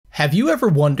Have you ever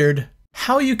wondered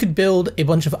how you could build a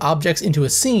bunch of objects into a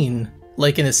scene,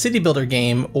 like in a city builder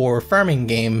game or farming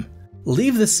game,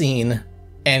 leave the scene,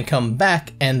 and come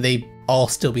back and they all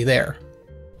still be there?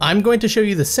 I'm going to show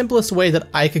you the simplest way that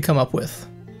I could come up with.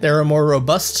 There are more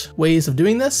robust ways of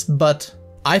doing this, but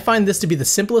I find this to be the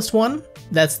simplest one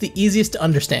that's the easiest to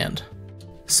understand.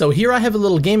 So here I have a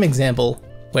little game example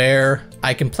where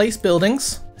I can place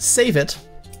buildings, save it,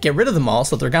 get rid of them all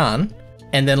so they're gone,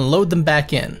 and then load them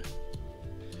back in.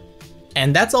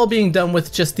 And that's all being done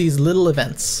with just these little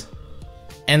events.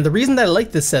 And the reason that I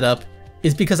like this setup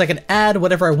is because I can add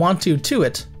whatever I want to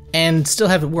it and still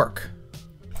have it work.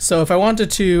 So if I wanted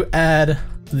to add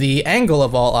the angle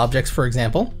of all objects, for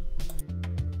example,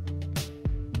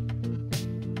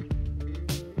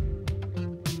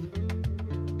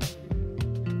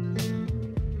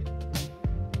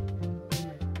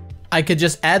 I could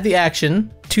just add the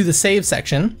action to the save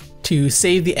section to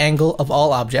save the angle of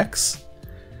all objects.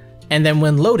 And then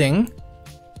when loading,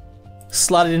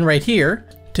 slot it in right here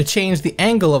to change the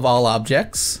angle of all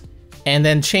objects, and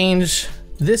then change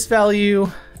this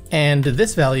value and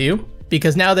this value,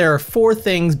 because now there are 4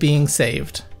 things being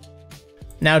saved.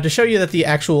 Now to show you that the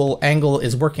actual angle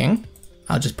is working,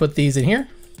 I'll just put these in here.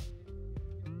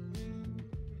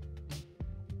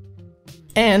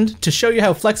 And to show you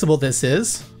how flexible this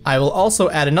is, I will also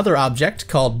add another object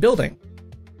called building.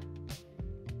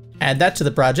 Add that to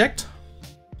the project,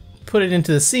 put it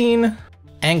into the scene,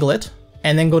 angle it,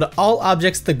 and then go to all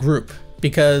objects, the group,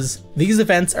 because these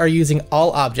events are using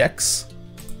all objects,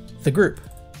 the group.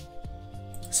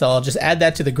 So I'll just add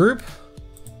that to the group,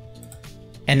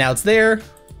 and now it's there.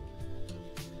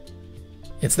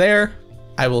 It's there.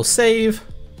 I will save,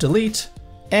 delete,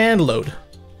 and load.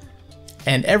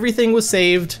 And everything was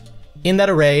saved in that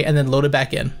array and then loaded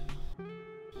back in.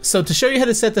 So to show you how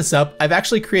to set this up, I've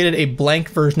actually created a blank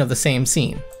version of the same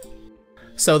scene.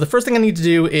 So the first thing I need to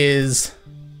do is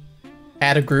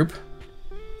add a group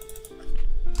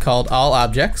called all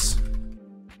objects.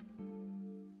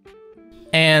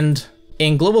 And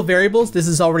in global variables, this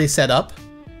is already set up.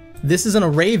 This is an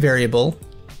array variable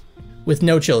with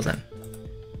no children.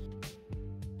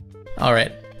 All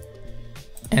right.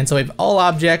 And so we have all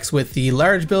objects with the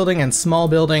large building and small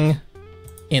building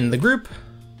in the group.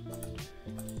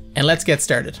 And let's get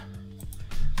started.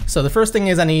 So the first thing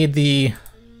is I need the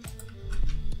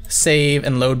save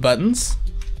and load buttons.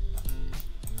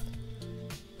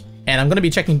 And I'm going to be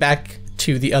checking back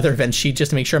to the other event sheet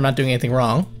just to make sure I'm not doing anything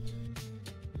wrong.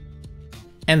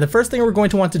 And the first thing we're going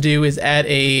to want to do is add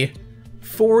a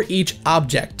for each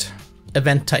object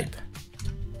event type.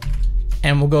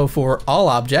 And we'll go for all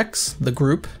objects, the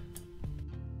group.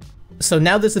 So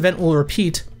now this event will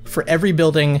repeat for every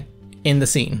building in the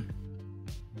scene.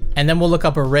 And then we'll look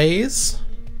up arrays,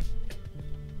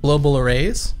 global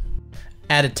arrays,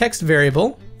 add a text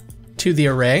variable to the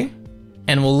array,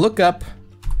 and we'll look up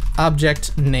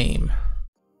object name.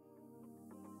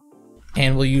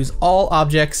 And we'll use all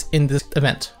objects in this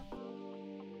event.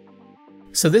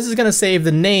 So this is going to save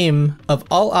the name of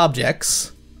all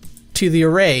objects to the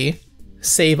array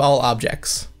save all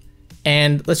objects.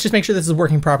 And let's just make sure this is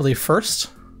working properly first.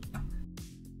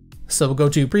 So we'll go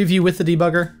to preview with the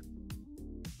debugger.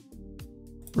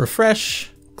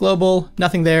 Refresh, global,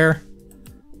 nothing there.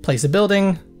 Place a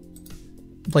building,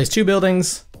 place 2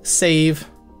 buildings, save,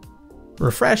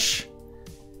 refresh,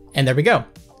 and there we go.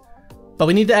 But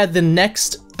we need to add the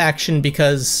next action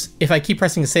because if I keep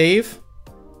pressing save,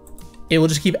 it will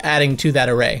just keep adding to that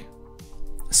array.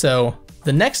 So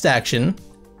the next action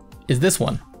is this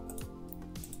one.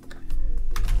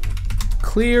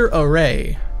 Clear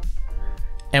array.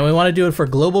 And we want to do it for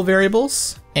global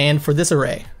variables and for this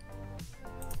array.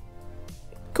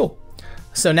 Cool.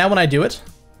 So now when I do it,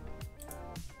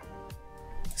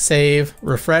 save,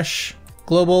 refresh,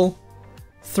 global,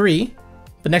 3,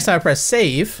 but next time I press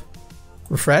save,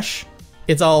 refresh,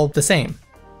 it's all the same.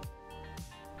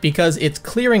 Because it's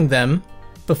clearing them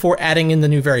before adding in the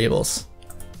new variables.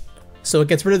 So it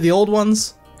gets rid of the old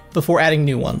ones before adding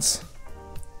new ones.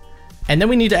 And then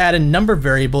we need to add a number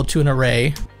variable to an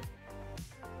array.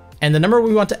 And the number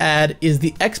we want to add is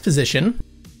the X position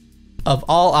of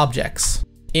all objects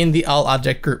in the all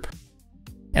object group.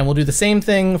 And we'll do the same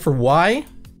thing for Y.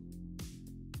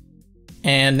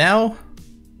 And now,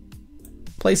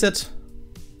 place it,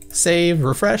 save,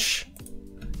 refresh.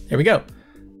 There we go.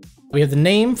 We have the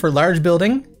name for large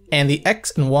building and the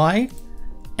X and Y,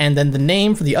 and then the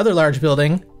name for the other large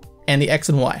building and the X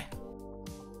and Y.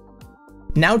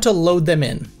 Now to load them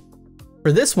in.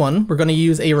 For this one, we're going to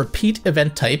use a repeat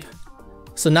event type.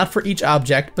 So not for each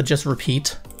object, but just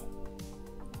repeat.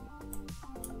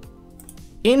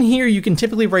 In here, you can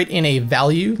typically write in a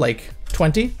value like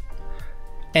 20,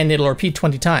 and it'll repeat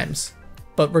 20 times.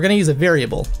 But we're going to use a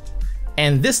variable.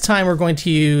 And this time we're going to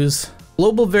use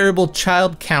global variable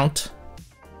child count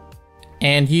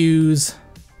and use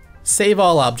save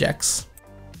all objects.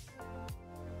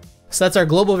 So that's our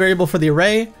global variable for the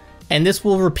array, and this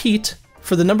will repeat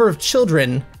for the number of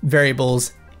children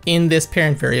variables in this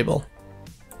parent variable,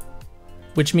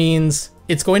 which means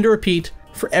it's going to repeat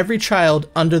for every child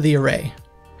under the array.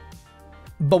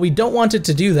 But we don't want it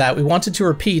to do that. We want it to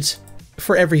repeat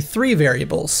for every 3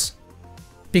 variables,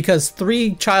 because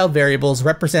 3 child variables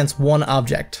represents 1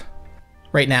 object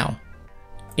right now.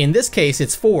 In this case,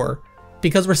 it's 4,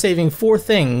 because we're saving 4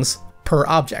 things per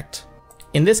object.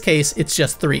 In this case, it's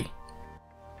just 3.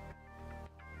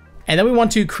 And then we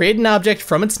want to create an object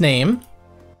from its name.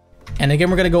 And again,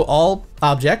 we're going to go all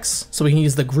objects, so we can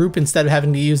use the group instead of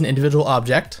having to use an individual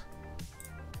object.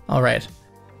 All right.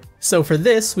 So for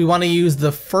this, we want to use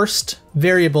the first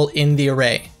variable in the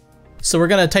array. So we're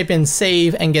going to type in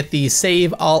save and get the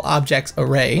save all objects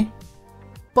array.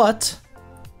 But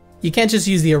you can't just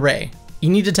use the array. You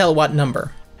need to tell it what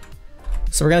number.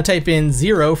 So we're going to type in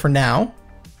 0 for now,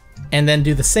 and then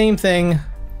do the same thing,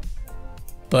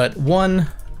 but 1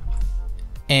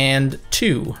 and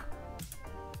 2.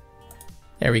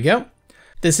 There we go.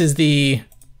 This is the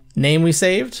name we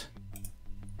saved.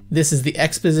 This is the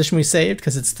X position we saved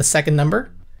because it's the second number.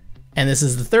 And this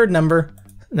is the third number,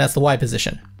 and that's the Y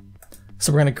position.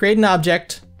 So we're going to create an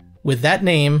object with that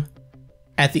name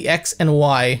at the X and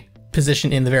Y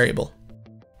position in the variable.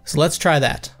 So let's try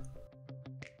that.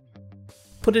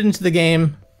 Put it into the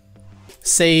game,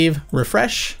 save,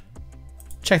 refresh,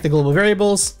 check the global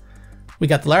variables. We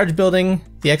got the large building,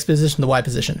 the X position, the Y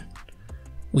position.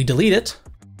 We delete it.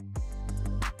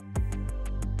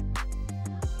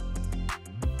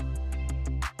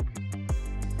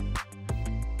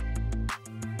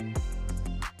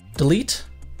 Delete,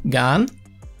 gone,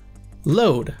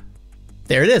 load.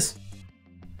 There it is.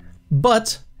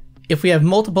 But if we have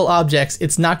multiple objects,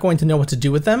 it's not going to know what to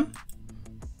do with them.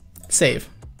 Save.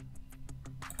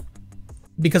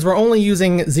 Because we're only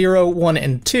using 0, 1,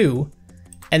 and 2,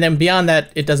 and then beyond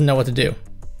that, it doesn't know what to do.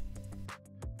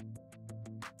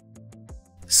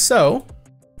 So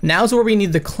now's where we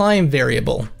need the climb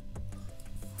variable.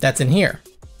 That's in here.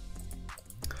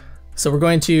 So we're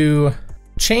going to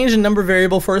change a number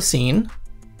variable for a scene,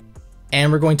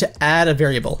 and we're going to add a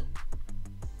variable.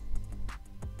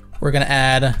 We're going to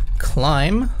add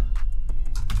climb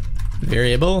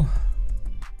variable,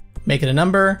 make it a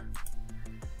number,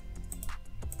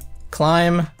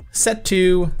 climb, set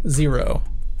to 0.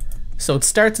 So it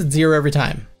starts at 0 every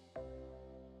time.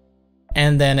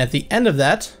 And then at the end of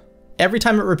that, every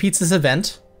time it repeats this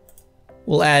event,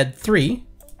 we'll add 3,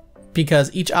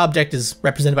 because each object is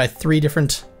represented by 3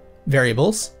 different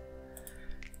variables.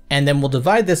 And then we'll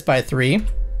divide this by 3,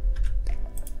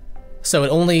 so it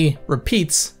only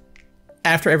repeats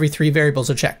after every 3 variables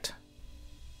are checked.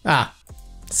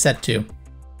 Set to.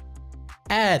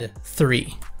 Add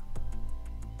 3.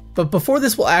 But before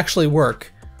this will actually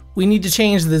work, we need to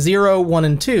change the 0, 1,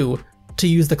 and 2 to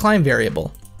use the climb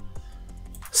variable.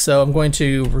 So I'm going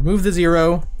to remove the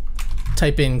 0,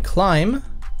 type in climb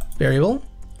variable.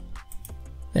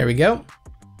 There we go.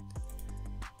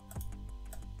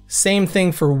 Same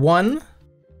thing for 1.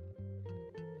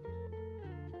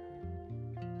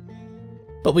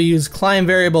 But we use climb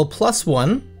variable plus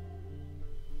 1.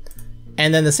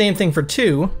 And then the same thing for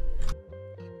 2.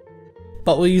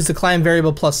 But we'll use the climb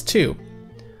variable plus 2.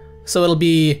 So it'll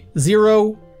be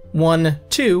 0, 1,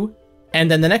 2, and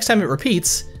then the next time it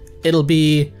repeats, it'll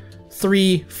be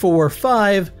 3, 4,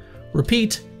 5,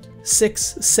 repeat, 6,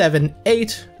 7,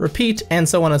 8, repeat, and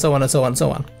so on and so on and so on and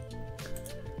so on.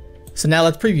 So now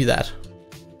let's preview that.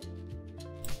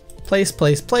 Place,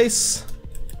 place, place,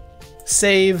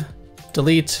 save,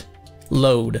 delete,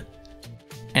 load.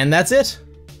 And that's it.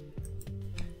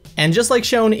 And just like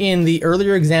shown in the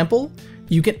earlier example,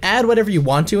 you can add whatever you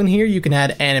want to in here. You can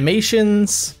add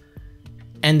animations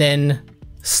and then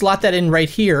slot that in right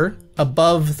here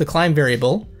above the climb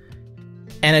variable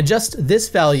and adjust this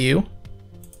value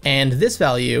and this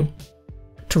value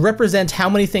to represent how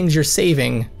many things you're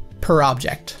saving per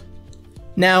object.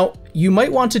 Now, you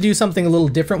might want to do something a little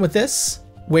different with this,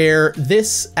 where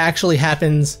this actually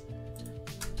happens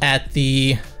at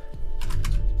the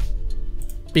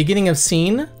beginning of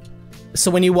scene.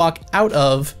 So when you walk out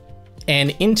of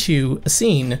and into a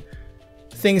scene,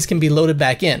 things can be loaded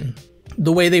back in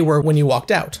the way they were when you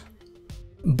walked out.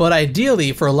 But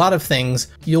ideally, for a lot of things,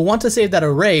 you'll want to save that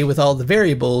array with all the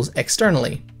variables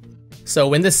externally. So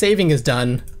when this saving is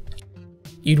done,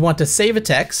 you'd want to save a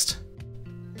text,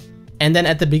 and then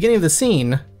at the beginning of the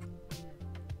scene,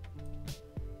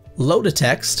 load a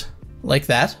text, like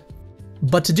that.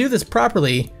 But to do this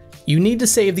properly, you need to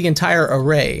save the entire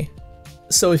array.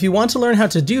 So if you want to learn how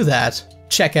to do that,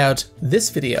 check out this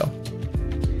video.